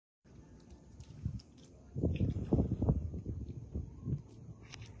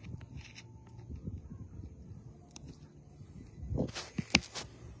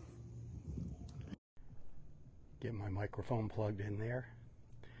microphone plugged in there.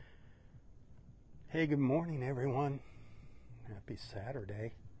 Hey, good morning, everyone. Happy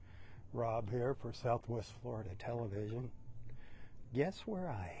Saturday. Rob here for Southwest Florida Television. Guess where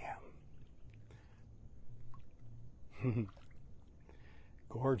I am?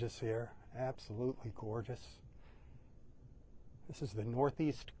 Gorgeous here. Absolutely gorgeous. This is the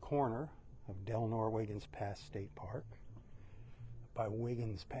northeast corner of Delnor-Wiggins Pass State Park by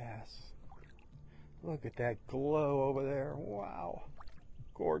Wiggins Pass. Look at that glow over there. Wow.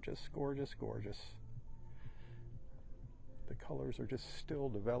 Gorgeous, gorgeous, gorgeous. The colors are just still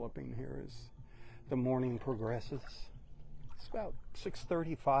developing here as the morning progresses. It's about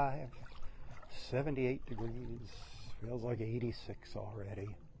 6:35, 78 degrees. Feels like 86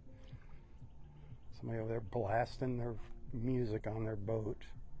 already. Somebody over there blasting their music on their boat.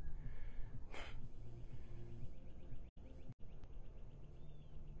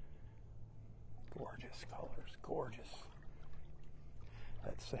 Gorgeous colors, gorgeous.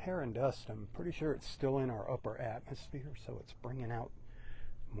 That Saharan dust, I'm pretty sure it's still in our upper atmosphere, so it's bringing out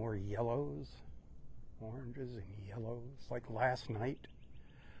more yellows, oranges and yellows. Like last night,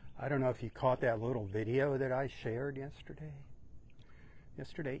 I don't know if you caught that little video that I shared yesterday.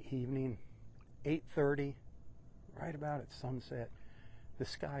 Yesterday evening, 8:30, right about at sunset, the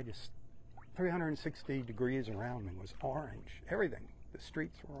sky just 360 degrees around me was orange. Everything, the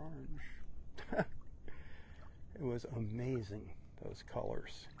streets were orange. It was amazing, those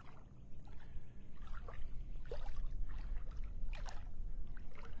colors.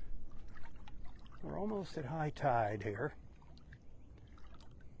 We're almost at high tide here.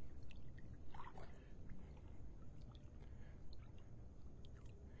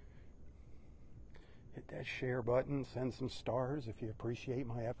 Hit that share button, send some stars if you appreciate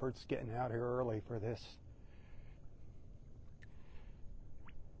my efforts getting out here early for this.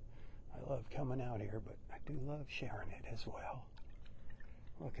 I love coming out here, but I do love sharing it as well.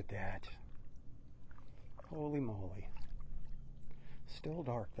 Look at that. Holy moly. Still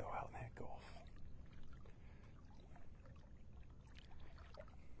dark though out in that Gulf.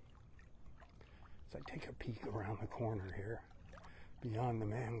 As I take a peek around the corner here, beyond the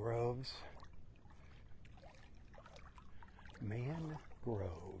mangroves. Mangroves.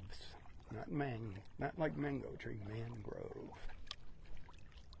 Not like mango tree, mangrove.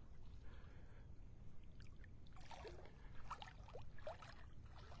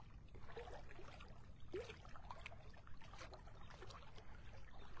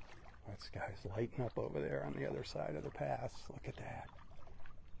 That sky's lighting up over there on the other side of the pass. Look at that.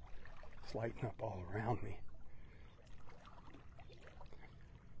 It's lighting up all around me.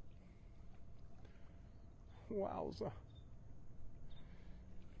 Wowza.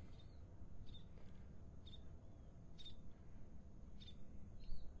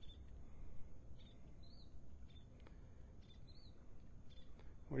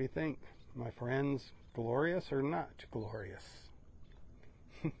 What do you think, my friends? Glorious or not glorious?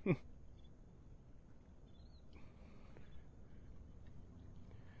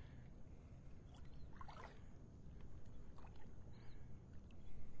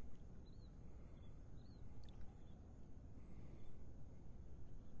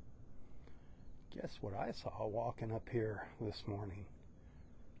 Guess what I saw walking up here this morning?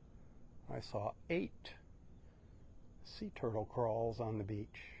 I saw 8 sea turtle crawls on the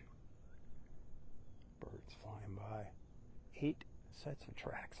beach. Birds flying by. 8 sets of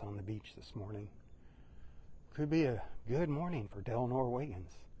tracks on the beach this morning. Could be a good morning for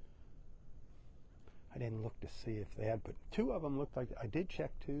Delnor-Wiggins. I didn't look to see if they had, but 2 of them looked like, I did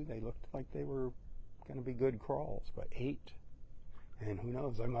check 2, they looked like they were going to be good crawls, but 8, and who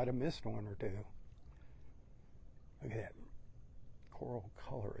knows, I might have missed 1 or 2. Look at that. Coral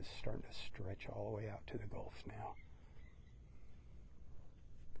color is starting to stretch all the way out to the Gulf now.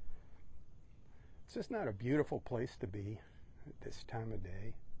 It's just not a beautiful place to be at this time of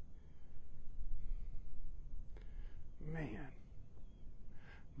day. Man,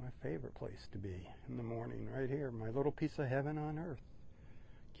 my favorite place to be in the morning, right here, my little piece of heaven on earth.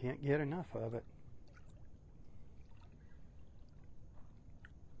 Can't get enough of it.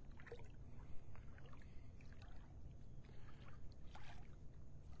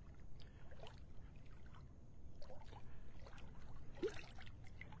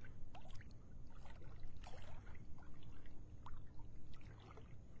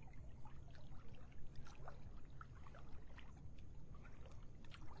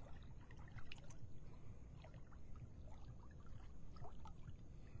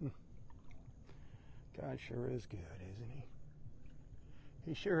 God sure is good, isn't he?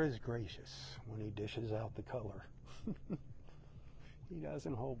 He sure is gracious when he dishes out the color. He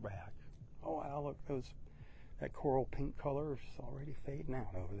doesn't hold back. Oh wow, look, That coral pink color is already fading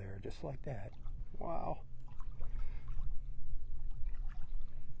out over there, just like that. Wow.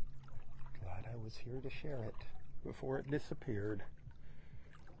 Glad I was here to share it before it disappeared.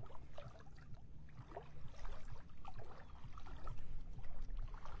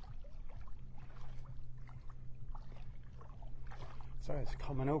 So I was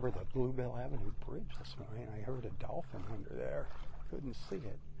coming over the Bluebell Avenue Bridge this morning. I heard a dolphin under there. Couldn't see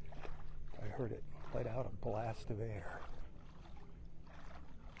it. I heard it let out a blast of air.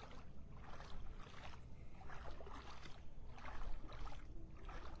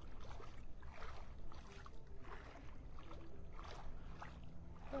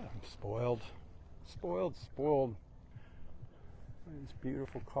 I'm spoiled. Spoiled, spoiled. These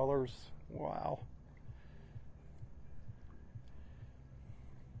beautiful colors. Wow.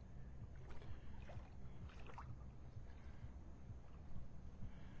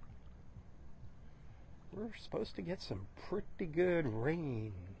 We're supposed to get some pretty good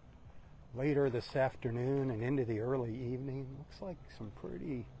rain later this afternoon and into the early evening. Looks like some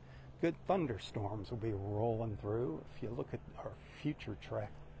pretty good thunderstorms will be rolling through if you look at our future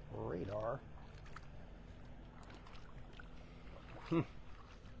track radar.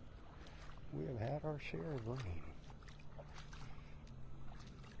 We have had our share of rain.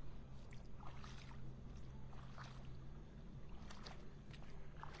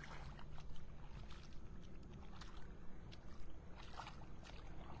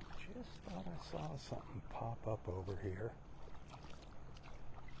 Just thought I saw something pop up over here.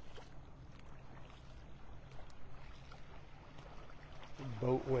 A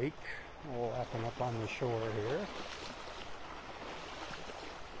boat wake lapping up on the shore here.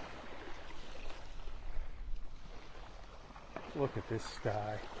 Look at this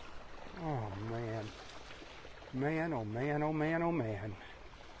sky. Oh man. Man, oh man, oh man, oh man.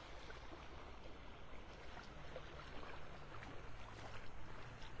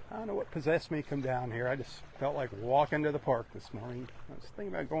 I don't know what possessed me to come down here. I just felt like walking to the park this morning. I was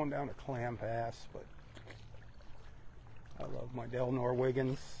thinking about going down to Clam Pass, but I love my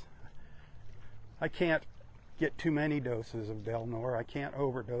Delnor-Wiggins. I can't get too many doses of Delnor. I can't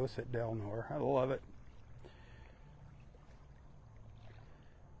overdose at Delnor. I love it.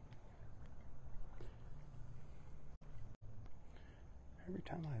 Every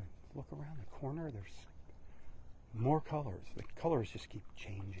time I look around the corner, there's more colors. The colors just keep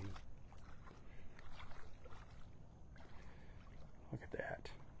changing. Look at that.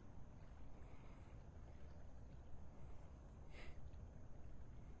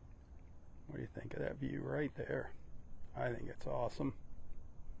 What do you think of that view right there? I think it's awesome.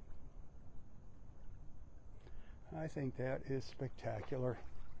 I think that is spectacular.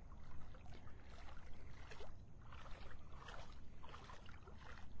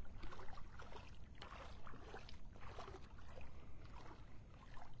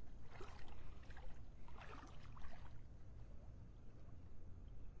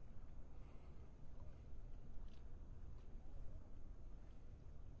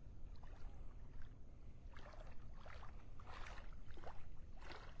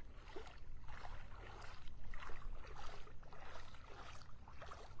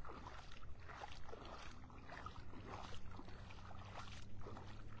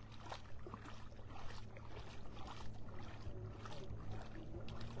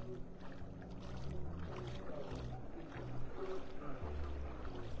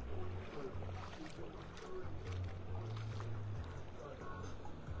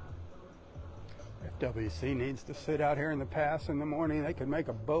 WC needs to sit out here in the pass in the morning. They could make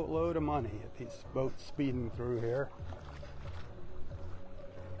a boatload of money if these boats speeding through here.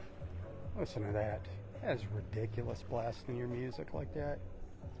 Listen to that. That's ridiculous, blasting your music like that.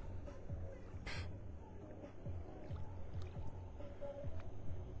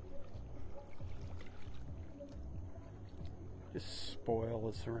 Just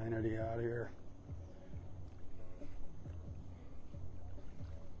spoil the serenity out here.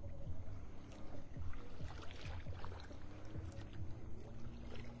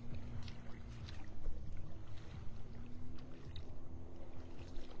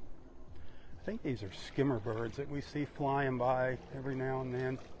 I think these are skimmer birds that we see flying by every now and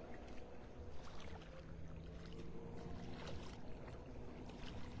then.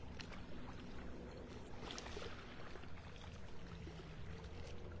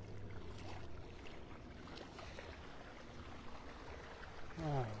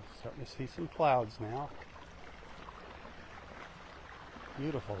 Oh, starting to see some clouds now.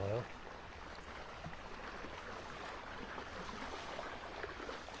 Beautiful though.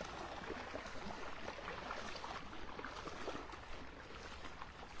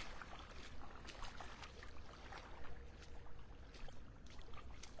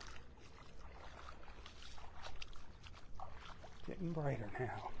 getting brighter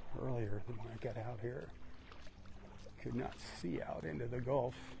now. Earlier than when I got out here, could not see out into the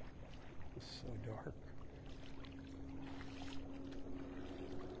Gulf. It was so dark.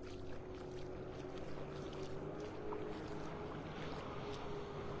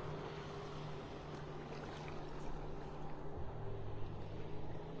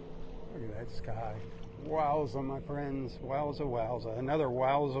 Look at that sky. Wowza, my friends. Wowza, wowza. Another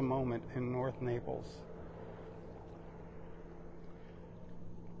wowza moment in North Naples.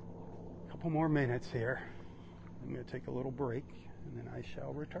 A couple more minutes here. I'm going to take a little break and then I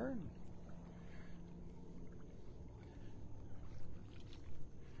shall return.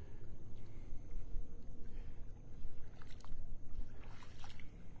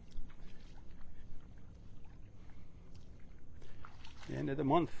 The end of the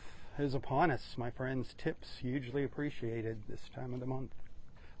month is upon us, my friends. Tips hugely appreciated this time of the month.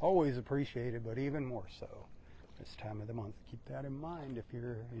 Always appreciated, but even more so this time of the month. Keep that in mind if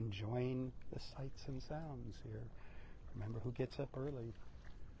you're enjoying the sights and sounds here. Remember who gets up early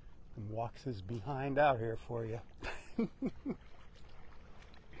and walks his behind out here for you.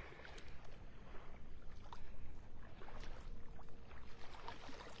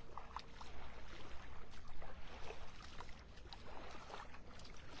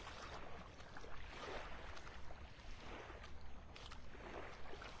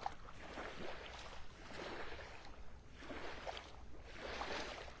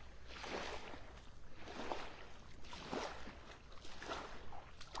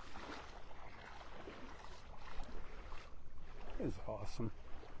 Is awesome.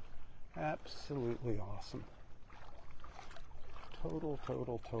 Absolutely awesome. Total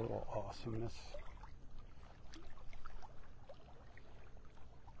awesomeness.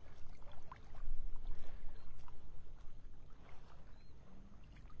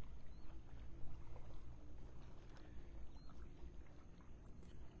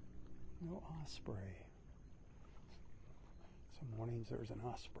 No osprey. Some mornings there's an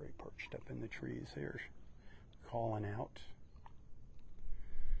osprey perched up in the trees here, calling out.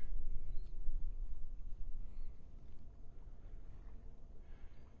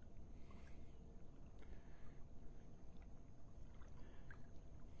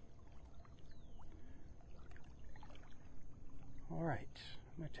 All right,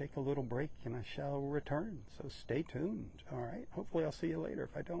 I'm going to take a little break and I shall return, so stay tuned. All right, hopefully I'll see you later.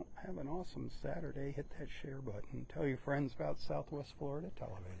 If I don't, have an awesome Saturday. Hit that share button. Tell your friends about Southwest Florida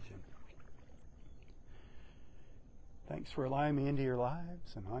Television. Thanks for allowing me into your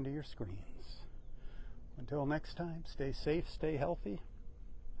lives and onto your screens. Until next time, stay safe, stay healthy,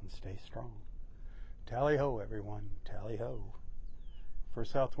 and stay strong. Tally-ho, everyone. Tally-ho. For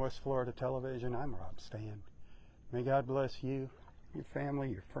Southwest Florida Television, I'm Rob Stan. May God bless you, your family,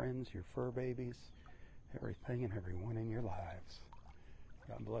 your friends, your fur babies, everything and everyone in your lives.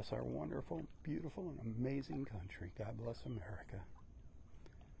 God bless our wonderful, beautiful, and amazing country. God bless America.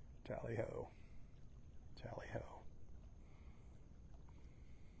 Tally-ho.